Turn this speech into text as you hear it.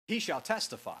he shall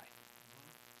testify.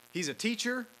 He's a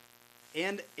teacher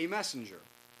and a messenger.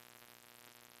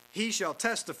 He shall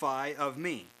testify of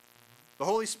me. The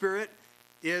Holy Spirit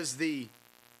is the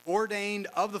ordained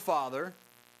of the Father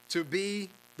to be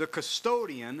the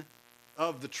custodian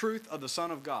of the truth of the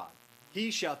Son of God.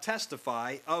 He shall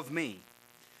testify of me.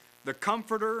 The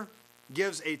Comforter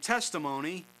gives a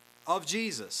testimony of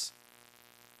Jesus.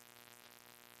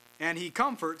 And he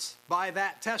comforts by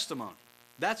that testimony.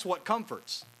 That's what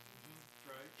comforts.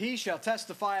 Right. He shall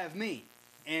testify of me,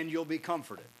 and you'll be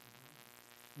comforted.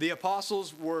 The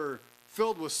apostles were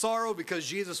filled with sorrow because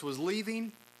Jesus was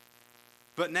leaving.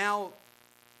 But now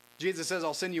Jesus says,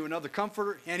 I'll send you another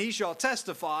comforter, and he shall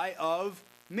testify of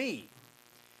me.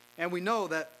 And we know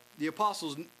that the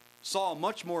apostles saw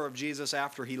much more of Jesus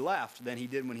after he left than he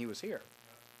did when he was here.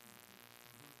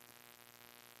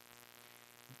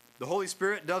 The Holy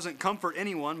Spirit doesn't comfort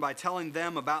anyone by telling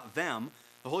them about them.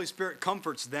 The Holy Spirit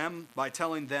comforts them by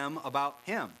telling them about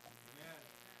him.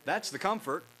 That's the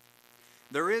comfort.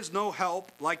 There is no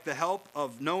help like the help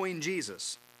of knowing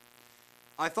Jesus.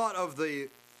 I thought of the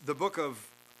book of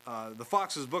the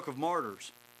Fox's Book of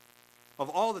Martyrs, of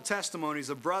all the testimonies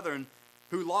of brethren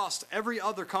who lost every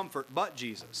other comfort but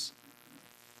Jesus,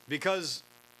 because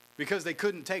they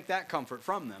couldn't take that comfort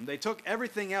from them. They took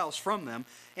everything else from them,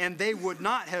 and they would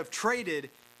not have traded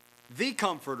the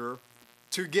Comforter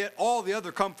to get all the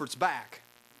other comforts back.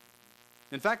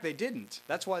 In fact, they didn't.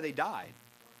 That's why they died.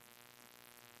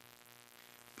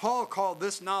 Paul called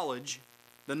this knowledge,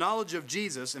 the knowledge of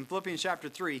Jesus, in Philippians chapter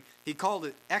 3, he called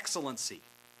it excellency.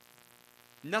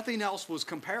 Nothing else was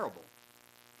comparable.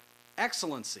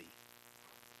 Excellency.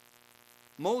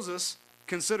 Moses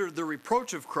considered the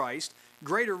reproach of Christ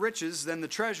greater riches than the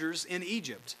treasures in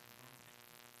Egypt.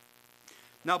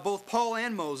 Now, both Paul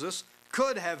and Moses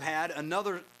could have had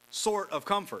another sort of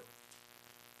comfort.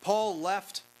 Paul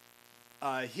left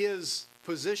his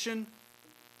position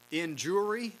in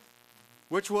Jewry,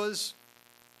 which was,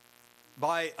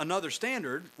 by another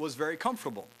standard, was very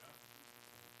comfortable.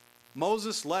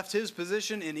 Moses left his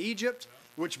position in Egypt,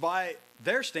 which by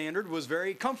their standard was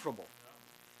very comfortable.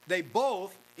 They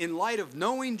both, in light of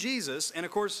knowing Jesus, and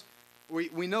of course,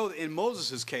 we know that in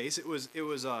Moses' case, it was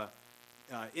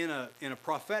in a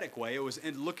prophetic way. It was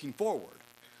in looking forward.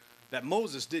 That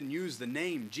Moses didn't use the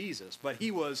name Jesus, but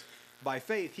he was, by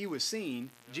faith, he was seeing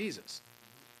Jesus.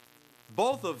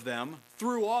 Both of them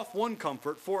threw off one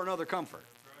comfort for another comfort.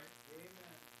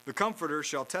 The Comforter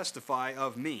shall testify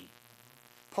of me.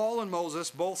 Paul and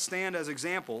Moses both stand as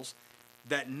examples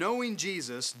that knowing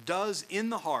Jesus does in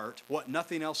the heart what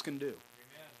nothing else can do. Amen.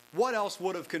 What else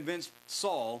would have convinced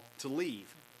Saul to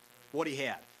leave what he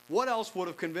had? What else would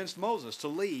have convinced Moses to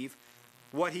leave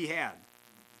what he had?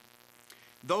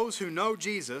 Those who know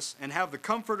Jesus and have the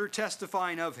Comforter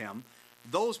testifying of him,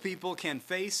 those people can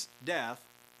face death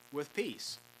with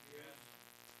peace. Yes.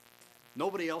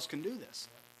 Nobody else can do this.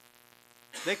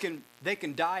 They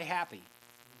can die happy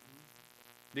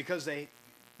because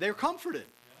they're comforted.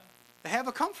 They have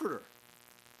a comforter.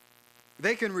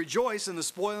 They can rejoice in the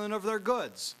spoiling of their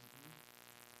goods.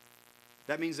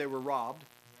 That means they were robbed.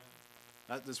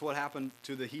 That's what happened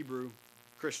to the Hebrew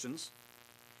Christians.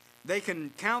 They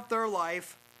can count their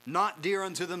life not dear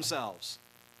unto themselves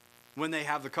when they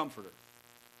have the Comforter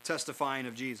testifying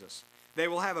of Jesus. They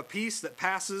will have a peace that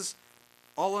passes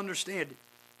all understanding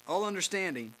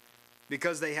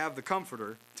because they have the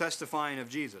Comforter testifying of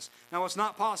Jesus. Now, it's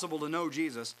not possible to know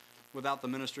Jesus without the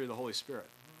ministry of the Holy Spirit.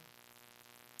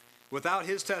 Without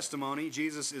his testimony,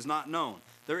 Jesus is not known.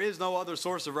 There is no other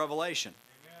source of revelation.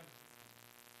 Amen.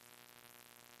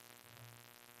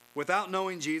 Without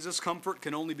knowing Jesus, comfort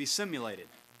can only be simulated.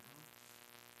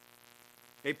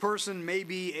 A person may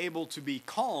be able to be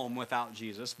calm without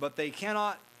Jesus, but they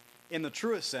cannot, in the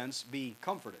truest sense, be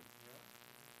comforted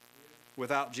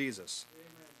without Jesus.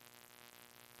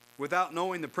 Without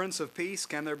knowing the Prince of Peace,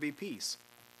 can there be peace?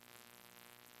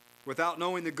 Without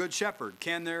knowing the Good Shepherd,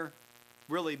 can there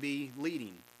really be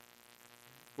leading?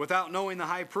 Without knowing the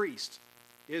High Priest,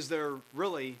 is there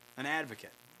really an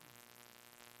advocate?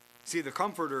 See, the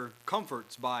Comforter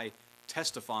comforts by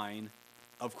testifying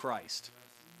of Christ.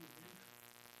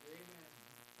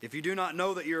 If you do not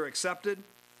know that you're accepted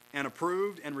and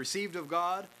approved and received of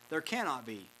God, there cannot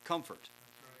be comfort.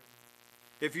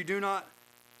 If you do not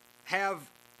have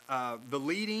the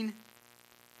leading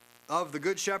of the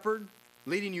Good Shepherd,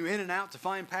 leading you in and out to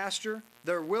find pasture,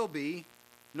 there will be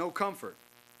no comfort.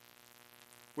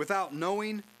 Without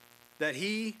knowing that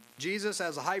he, Jesus,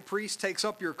 as a high priest, takes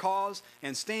up your cause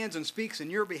and stands and speaks in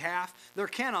your behalf, there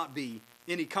cannot be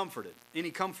any comfort.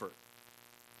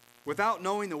 Without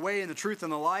knowing the way and the truth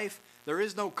and the life, There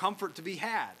is no comfort to be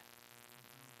had.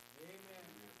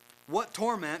 What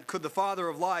torment could the father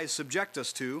of lies subject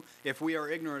us to if we are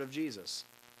ignorant of Jesus?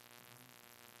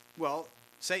 Well,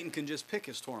 Satan can just pick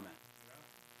his torment.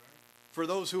 For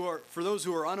those who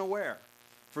are unaware,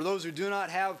 for those who do not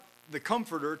have the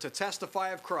comforter to testify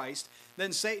of Christ,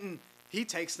 then Satan, he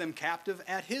takes them captive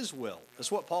at his will.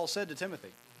 That's what Paul said to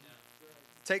Timothy.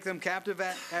 Take them captive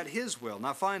at his will.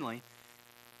 Now finally,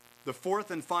 the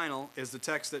fourth and final is the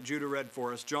text that Judah read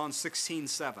for us, John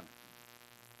 16:7.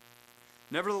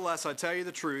 Nevertheless, I tell you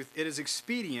the truth, it is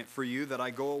expedient for you that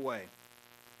I go away.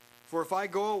 For if I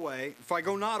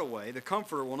go not away, the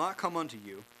Comforter will not come unto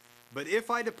you. But if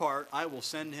I depart, I will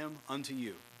send him unto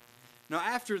you. Now,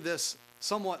 after this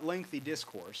somewhat lengthy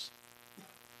discourse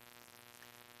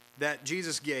that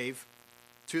Jesus gave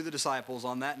to the disciples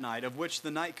on that night, of which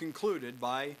the night concluded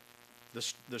by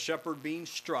the shepherd being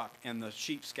struck and the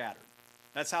sheep scattered.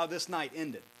 That's how this night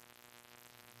ended.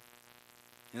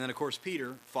 And then, of course,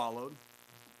 Peter followed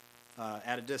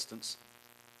at a distance.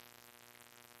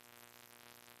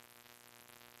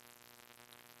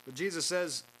 But Jesus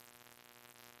says,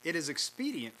 it is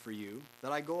expedient for you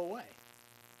that I go away.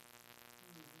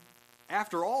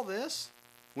 After all this,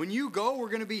 when you go, we're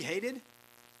going to be hated.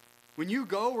 When you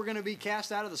go, we're going to be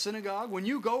cast out of the synagogue. When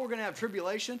you go, we're going to have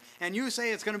tribulation. And you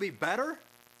say it's going to be better?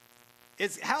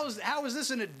 How is this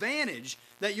an advantage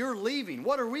that you're leaving?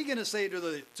 What are we going to say to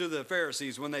the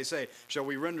Pharisees when they say, shall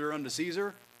we render unto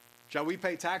Caesar? Shall we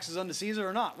pay taxes unto Caesar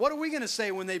or not? What are we going to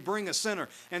say when they bring a sinner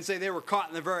and say they were caught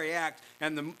in the very act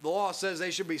and the law says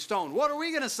they should be stoned? What are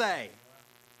we going to say?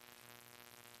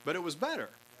 But it was better.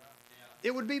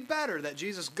 It would be better that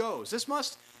Jesus goes. This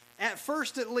must, at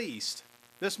first at least,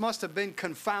 this must have been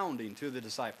confounding to the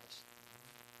disciples.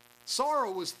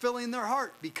 Sorrow was filling their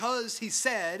heart because he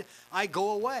said, I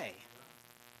go away.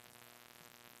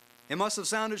 It must have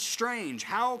sounded strange.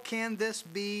 How can this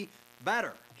be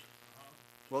better?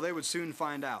 Well, they would soon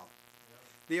find out.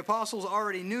 The apostles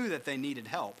already knew that they needed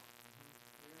help.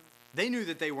 They knew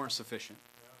that they weren't sufficient.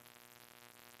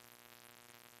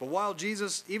 But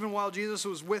even while Jesus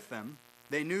was with them,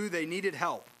 they knew they needed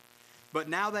help. But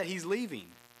now that he's leaving,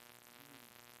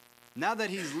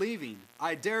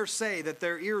 I dare say that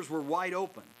their ears were wide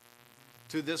open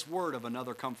to this word of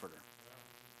another comforter.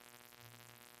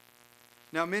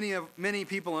 Now, many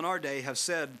people in our day have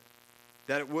said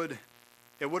that it would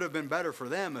have been better for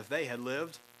them if they had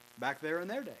lived back there in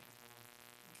their day.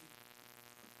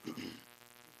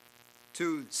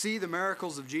 To see the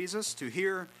miracles of Jesus, to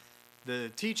hear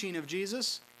the teaching of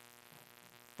Jesus,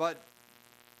 but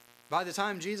by the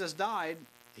time Jesus died,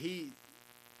 he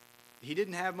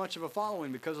didn't have much of a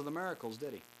following because of the miracles,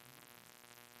 did he?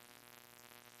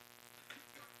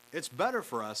 It's better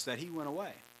for us that he went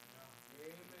away.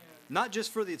 Amen. Not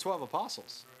just for the 12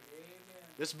 apostles. Amen.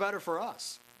 It's better for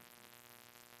us.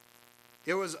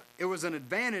 It was an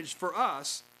advantage for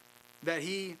us that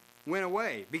he went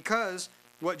away, because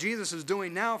what Jesus is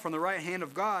doing now from the right hand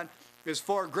of God is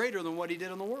far greater than what he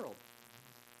did in the world.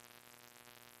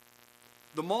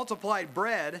 The multiplied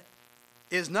bread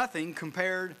is nothing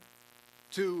compared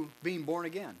to being born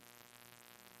again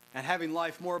and having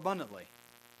life more abundantly.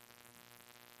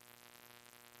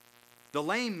 The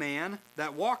lame man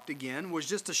that walked again was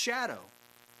just a shadow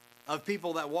of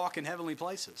people that walk in heavenly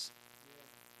places.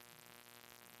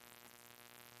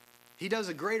 He does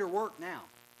a greater work now.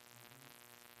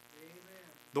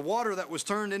 The water that was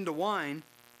turned into wine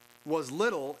was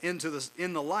little in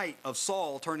the light of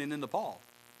Saul turning into Paul.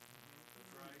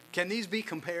 Can these be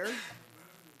compared?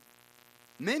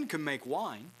 Men can make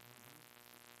wine,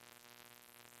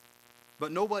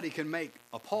 but nobody can make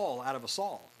a Paul out of a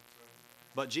Saul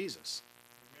but Jesus.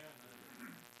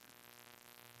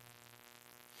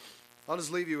 I'll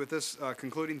just leave you with this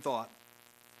concluding thought.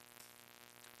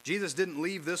 Jesus didn't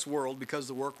leave this world because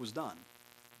the work was done.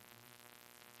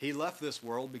 He left this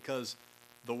world because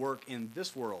the work in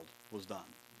this world was done.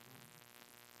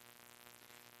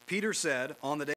 Peter said on the day